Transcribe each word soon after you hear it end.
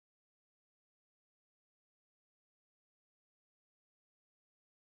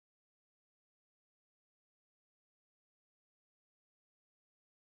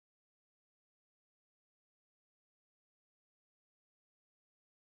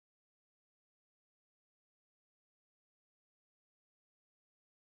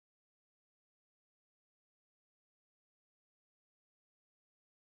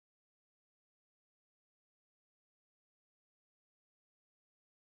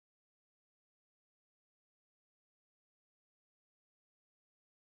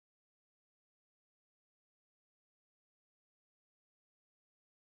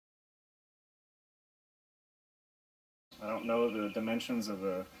I don't know the dimensions of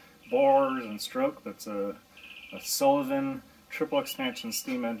the bores and stroke, but it's a Sullivan triple expansion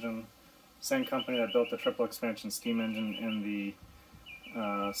steam engine. Same company that built the triple expansion steam engine in the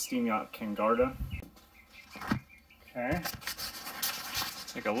steam yacht Cangarda. Okay,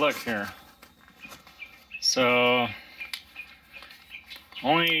 take a look here. So,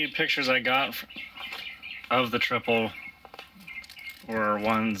 only pictures I got of the triple were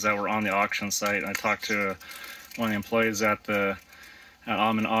ones that were on the auction site. I talked to one of the employees at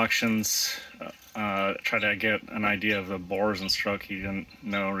Almond Auctions, tried to get an idea of the bores and stroke. He didn't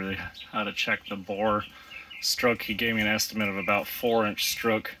know really how to check the bore stroke. He gave me an estimate of about 4-inch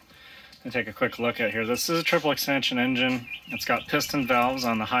stroke. I'll take a quick look at here. This is a triple expansion engine. It's got piston valves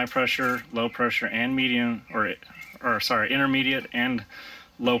on the high pressure, low pressure, and medium, intermediate and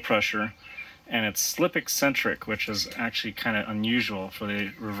low pressure. And it's slip eccentric, which is actually kind of unusual for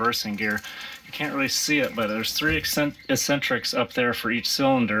the reversing gear. You can't really see it, but there's 3 eccentrics up there for each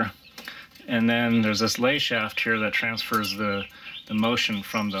cylinder. And then there's this lay shaft here that transfers the motion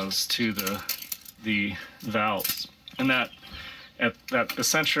from those to the valves. And that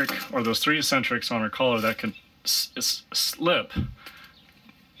eccentric, or those 3 eccentrics on our collar, that can slip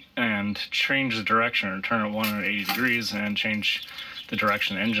and change the direction, or turn it 180 degrees and change the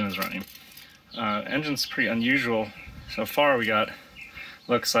direction the engine is running. Engine's pretty unusual. So far we got,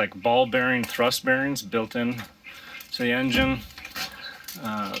 looks like ball bearing thrust bearings built in to the engine.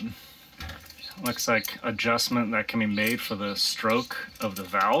 Looks like adjustment that can be made for the stroke of the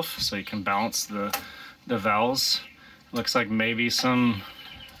valve, so you can balance the valves. Looks like maybe some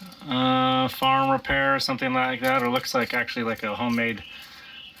farm repair or something like that, or looks like actually like a homemade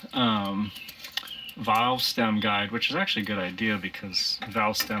valve stem guide, which is actually a good idea because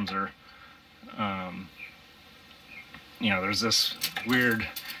valve stems are you know, there's this weird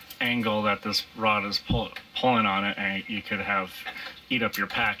angle that this rod is pulling on it, and you could eat up your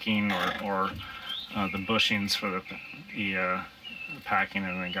packing or the bushings for the packing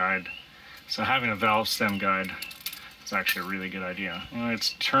and the guide. So having a valve stem guide is actually a really good idea. You know,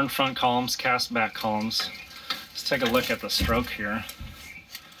 it's turn front columns, cast back columns. Let's take a look at the stroke here.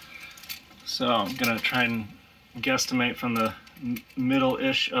 So I'm gonna try and guesstimate from the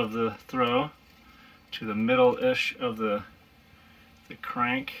middle-ish of the throw to the middle-ish of the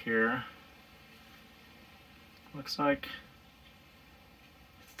crank here. Looks like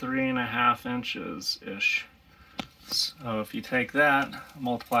 3.5 inches-ish. So if you take that,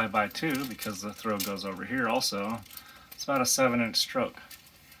 multiply by 2, because the throw goes over here also, it's about a 7-inch stroke.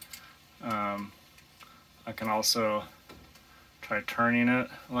 I can also try turning it.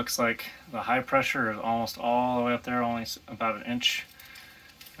 Looks like the high pressure is almost all the way up there, only about 1.5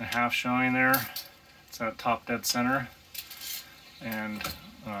 inches showing there. It's at top dead center. And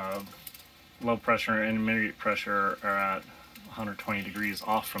low pressure and intermediate pressure are at 120 degrees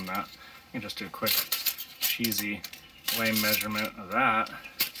off from that. You can just do a quick cheesy lane measurement of that.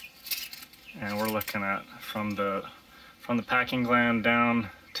 And we're looking at from the packing gland down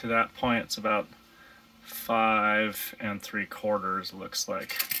to that point, it's about 5 3/4, looks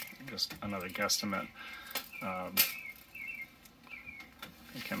like. Just another guesstimate. I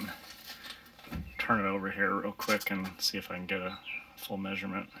can turn it over here real quick and see if I can get a full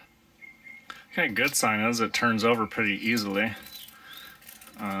measurement. Okay, good sign is it turns over pretty easily.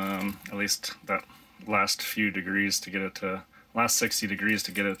 At least that last few degrees to get it to, last 60 degrees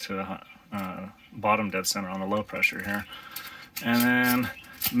to get it to bottom dead center on the low pressure here. And then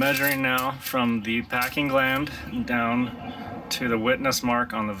measuring now from the packing gland down to the witness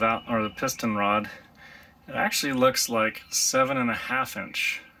mark on the valve or the piston rod, it actually looks like 7.5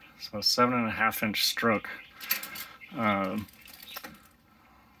 inch. So 7.5 inch stroke. It'll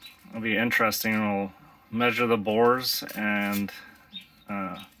be interesting. We'll measure the bores and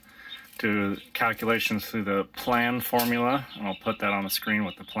do calculations through the plan formula, and I'll put that on the screen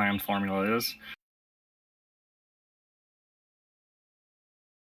what the plan formula is.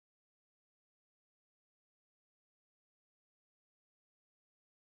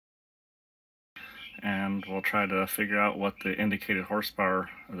 And we'll try to figure out what the indicated horsepower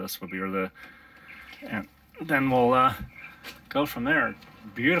of this would be, and then we'll go from there.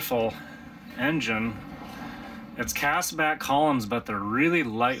 Beautiful engine. It's cast back columns, but they're really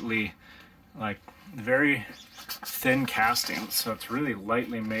lightly, like very thin casting, so it's really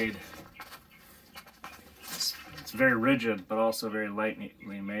lightly made. It's very rigid, but also very lightly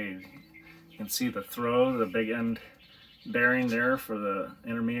made. You can see the throw, the big end bearing there for the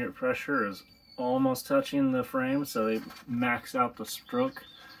intermediate pressure is almost touching the frame, so they max out the stroke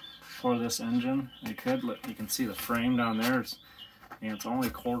for this engine. You can see the frame down there. It's only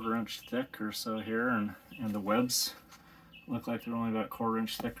 1/4 inch thick or so here, and the webs look like they're only about 1/4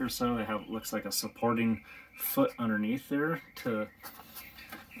 inch thick or so. They have, looks like a supporting foot underneath there to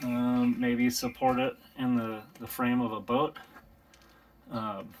maybe support it in the frame of a boat.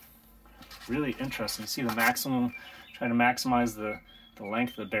 Really interesting. You see the maximum, trying to maximize the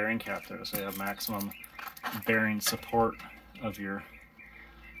length of the bearing cap there, so you have maximum bearing support of your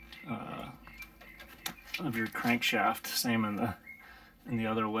crankshaft. Same in the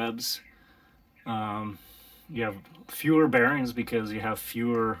other webs. You have fewer bearings because you have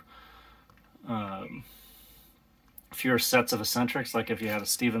fewer sets of eccentrics. Like if you had a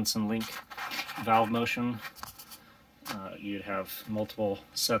Stevenson link valve motion, you'd have multiple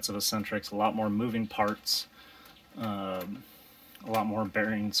sets of eccentrics, a lot more moving parts, a lot more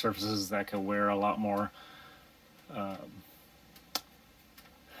bearing surfaces that could wear a lot more,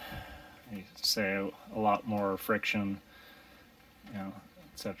 say a lot more friction, you know,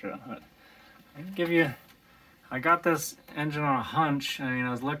 etc. I can give you. I got this engine on a hunch. I mean,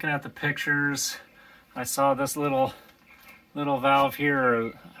 I was looking at the pictures. I saw this little valve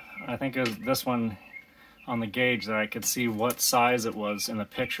here. I think it was this one on the gauge that I could see what size it was in the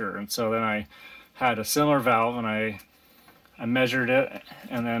picture. And so then I had a similar valve and I measured it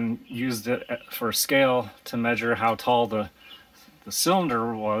and then used it for a scale to measure how tall the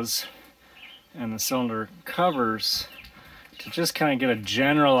cylinder was and the cylinder covers, to just kind of get a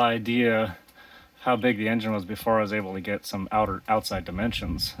general idea how big the engine was before I was able to get some outside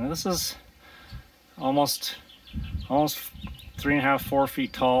dimensions. And this is almost 3.5, 4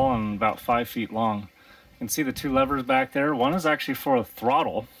 feet tall and about 5 feet long. You can see the two levers back there. One is actually for a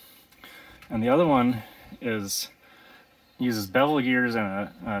throttle, and the other one uses bevel gears and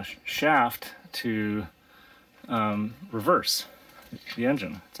a shaft to reverse the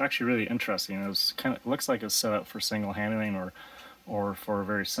engine. It's actually really interesting. It looks like it's set up for single handling or for a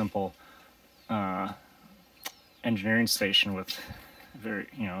very simple engineering station with very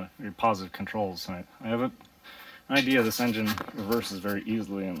positive controls. And I have an idea this engine reverses very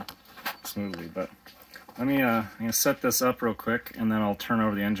easily and smoothly. But let me I'm gonna set this up real quick, and then I'll turn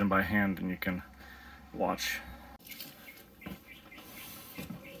over the engine by hand, and you can watch.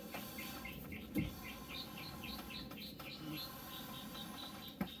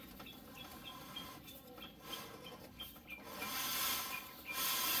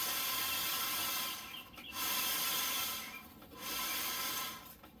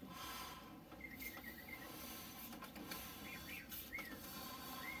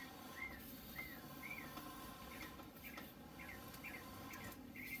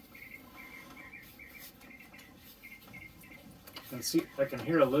 And see, I can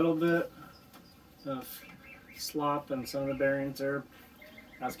hear a little bit of slop in some of the bearings there,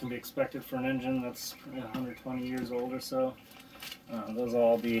 as can be expected for an engine that's 120 years old or so. Those will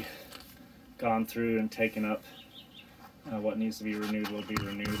all be gone through and taken up. What needs to be renewed will be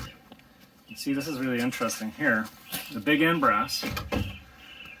renewed. You see, this is really interesting here. The big end brass,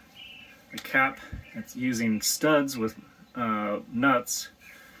 the cap, it's using studs with nuts,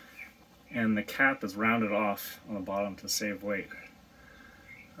 and the cap is rounded off on the bottom to save weight.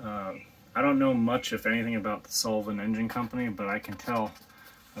 I don't know much, if anything, about the Sullivan Engine Company, but I can tell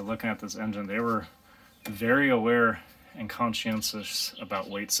by looking at this engine, they were very aware and conscientious about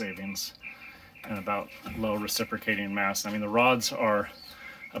weight savings and about low reciprocating mass. I mean, the rods are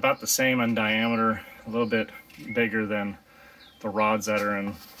about the same in diameter, a little bit bigger than the rods that are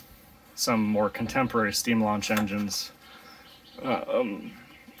in some more contemporary steam launch engines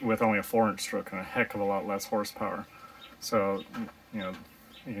with only a 4-inch stroke and a heck of a lot less horsepower. So,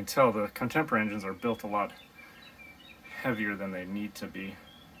 you can tell the contemporary engines are built a lot heavier than they need to be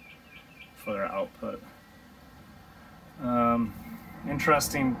for their output.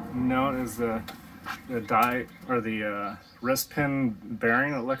 Interesting note is the wrist pin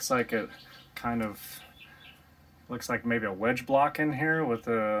bearing. It looks like maybe a wedge block in here with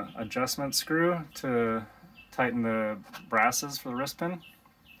a adjustment screw to tighten the brasses for the wrist pin.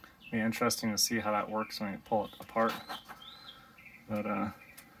 Be interesting to see how that works when you pull it apart. But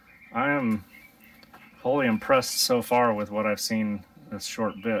I am wholly impressed so far with what I've seen this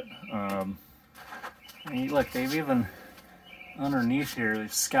short bit. Look, they've even underneath here,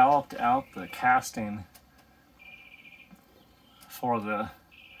 they've scalloped out the casting for the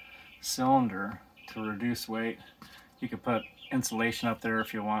cylinder to reduce weight. You could put insulation up there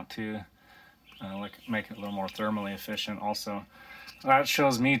if you want to, make it a little more thermally efficient also. What that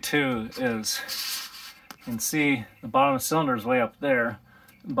shows me too is, you can see the bottom of the cylinder is way up there,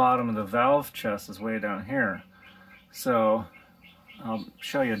 the bottom of the valve chest is way down here. So I'll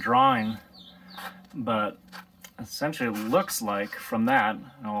show you a drawing, but essentially looks like from that, and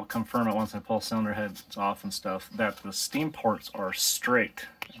I'll confirm it once I pull cylinder heads off and stuff, that the steam ports are straight,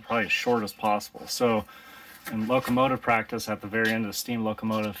 probably as short as possible. So in locomotive practice, at the very end of the steam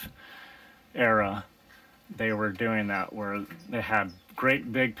locomotive era, they were doing that, where they had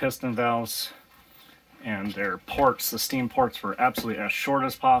great big piston valves, and their ports, the steam ports, were absolutely as short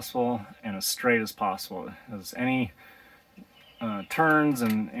as possible and as straight as possible. As any turns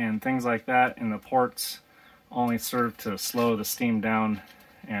and things like that in the ports only serve to slow the steam down,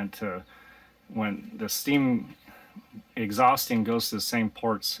 and to, when the steam exhausting goes to the same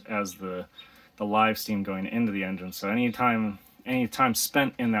ports as the live steam going into the engine. So any time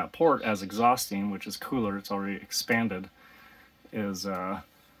spent in that port as exhausting, which is cooler, it's already expanded, is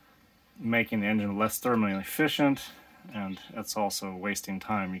making the engine less thermally efficient, and that's also wasting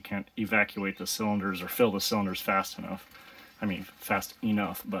time. You can't evacuate the cylinders or fill the cylinders fast enough. I mean, fast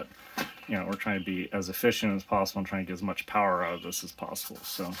enough, but you know, we're trying to be as efficient as possible and trying to get as much power out of this as possible.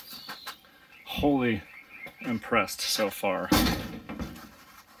 So, wholly impressed so far.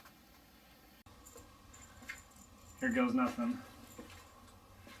 Here goes nothing.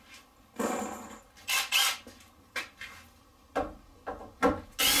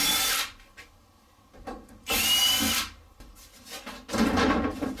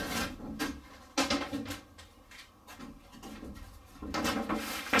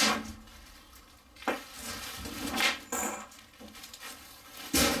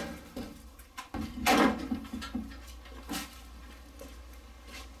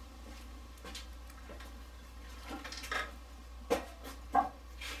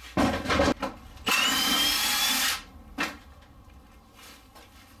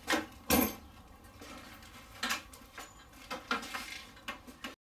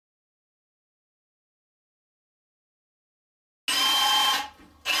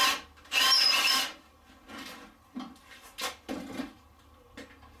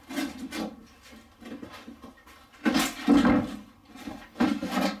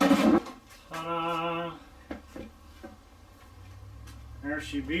 There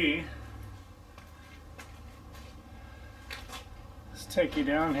she be. Let's take you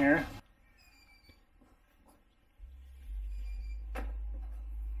down here.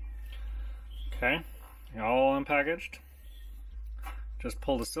 Okay, all unpackaged. Just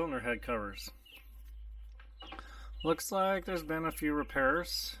pull the cylinder head covers. Looks like there's been a few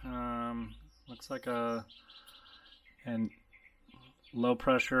repairs. Looks like an low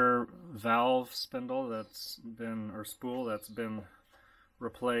pressure valve spindle that's been, or spool that's been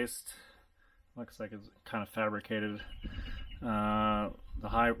replaced. Looks like it's kind of fabricated. The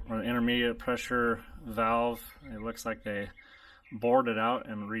high or intermediate pressure valve, it looks like they bored it out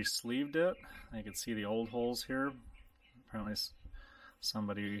and re-sleeved it. You can see the old holes here. Apparently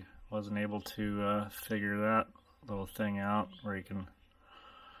somebody wasn't able to figure that little thing out, where you can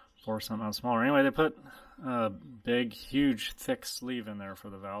bore something out smaller. Anyway, they put a big, huge, thick sleeve in there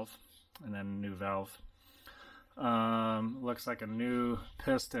for the valve, and then a new valve. Looks like a new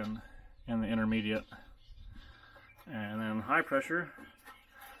piston in the intermediate, and then high pressure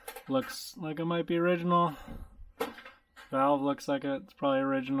looks like it might be original. Valve looks like it's probably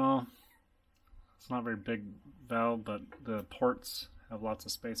original. It's not a very big valve, but the ports have lots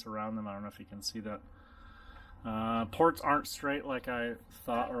of space around them. I don't know if you can see that. Ports aren't straight like I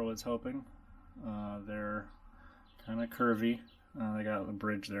thought or was hoping. They're kind of curvy. They got the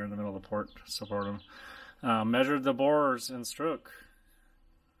bridge there in the middle of the port to support them. Measured the bores in stroke.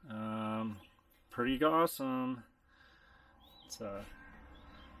 Pretty awesome. It's a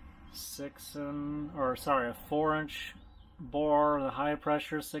 4-inch bore, the high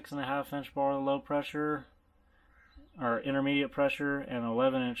pressure, 6.5-inch bore, the low pressure, or intermediate pressure, and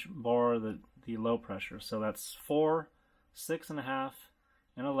 11-inch bore, the low pressure. So that's 4, 6.5,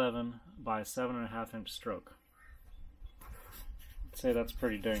 and 11 by 7.5-inch stroke. I'd say that's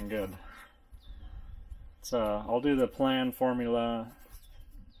pretty dang good. So I'll do the plan formula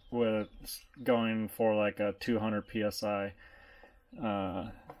with going for like a 200 psi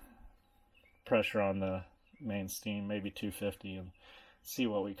pressure on the main steam, maybe 250, and see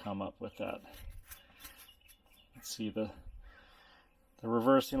what we come up with that. Let's see the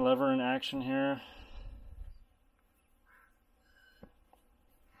reversing lever in action here.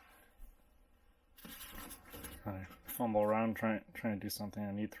 I fumble around trying to do something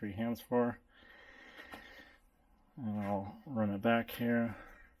I need 3 hands for. And I'll run it back here.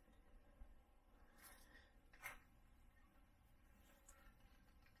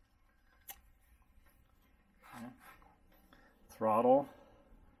 Throttle.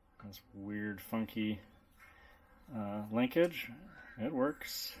 This weird, funky linkage. It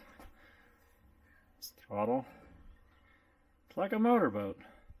works. It's throttle. It's like a motorboat.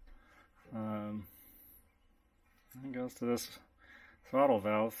 It goes to this throttle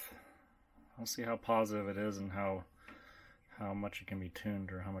valve. I'll see how positive it is and how much it can be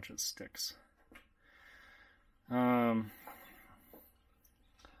tuned or how much it sticks. The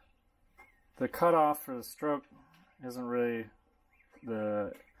cutoff for the stroke isn't really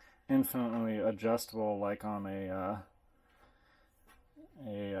the infinitely adjustable like on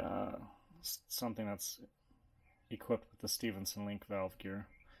something that's equipped with the Stevenson link valve gear,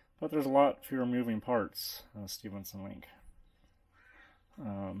 but there's a lot fewer moving parts on the Stevenson link.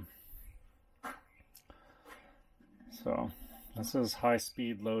 So this is high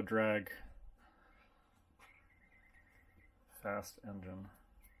speed, low drag, fast engine.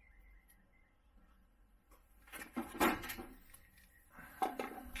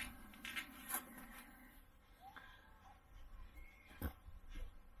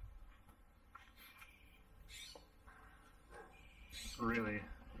 Really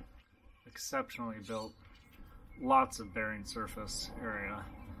exceptionally built, lots of bearing surface area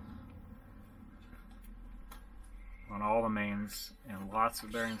on all the mains and lots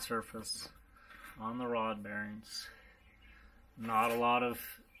of bearing surface on the rod bearings. Not a lot of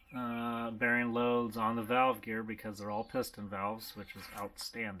bearing loads on the valve gear because they're all piston valves, which is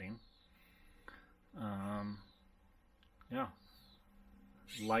outstanding. Yeah,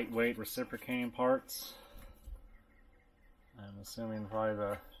 lightweight reciprocating parts. I'm assuming probably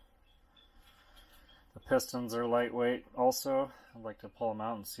the pistons are lightweight also. I'd like to pull them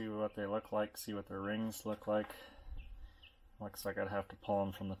out and see what they look like, see what their rings look like. Looks like I'd have to pull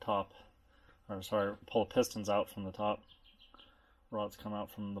them from the top. Or sorry, pull the pistons out from the top. Rods come out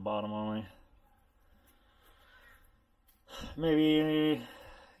from the bottom only. Maybe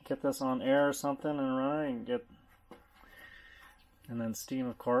get this on air or something and run it and then steam,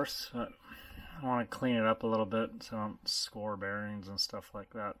 of course. But I want to clean it up a little bit so I don't score bearings and stuff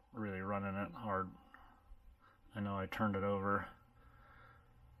like that, really running it hard. I know I turned it over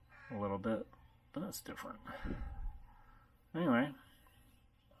a little bit, but that's different. Anyway,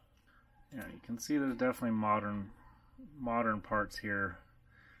 yeah, you can see there's definitely modern parts here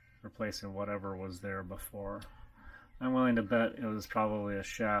replacing whatever was there before. I'm willing to bet it was probably a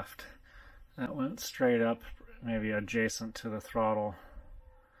shaft that went straight up, maybe adjacent to the throttle,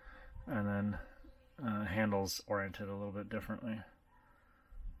 and then handles oriented a little bit differently.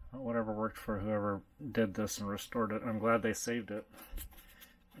 Whatever worked for whoever did this and restored it. I'm glad they saved it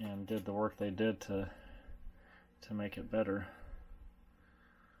and did the work they did to make it better.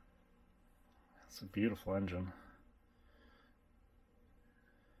 It's a beautiful engine.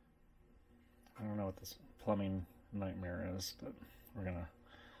 I don't know what this plumbing nightmare is, but we're gonna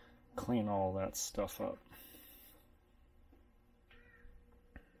clean all that stuff up.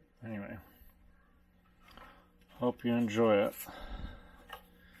 Anyway, hope you enjoy it.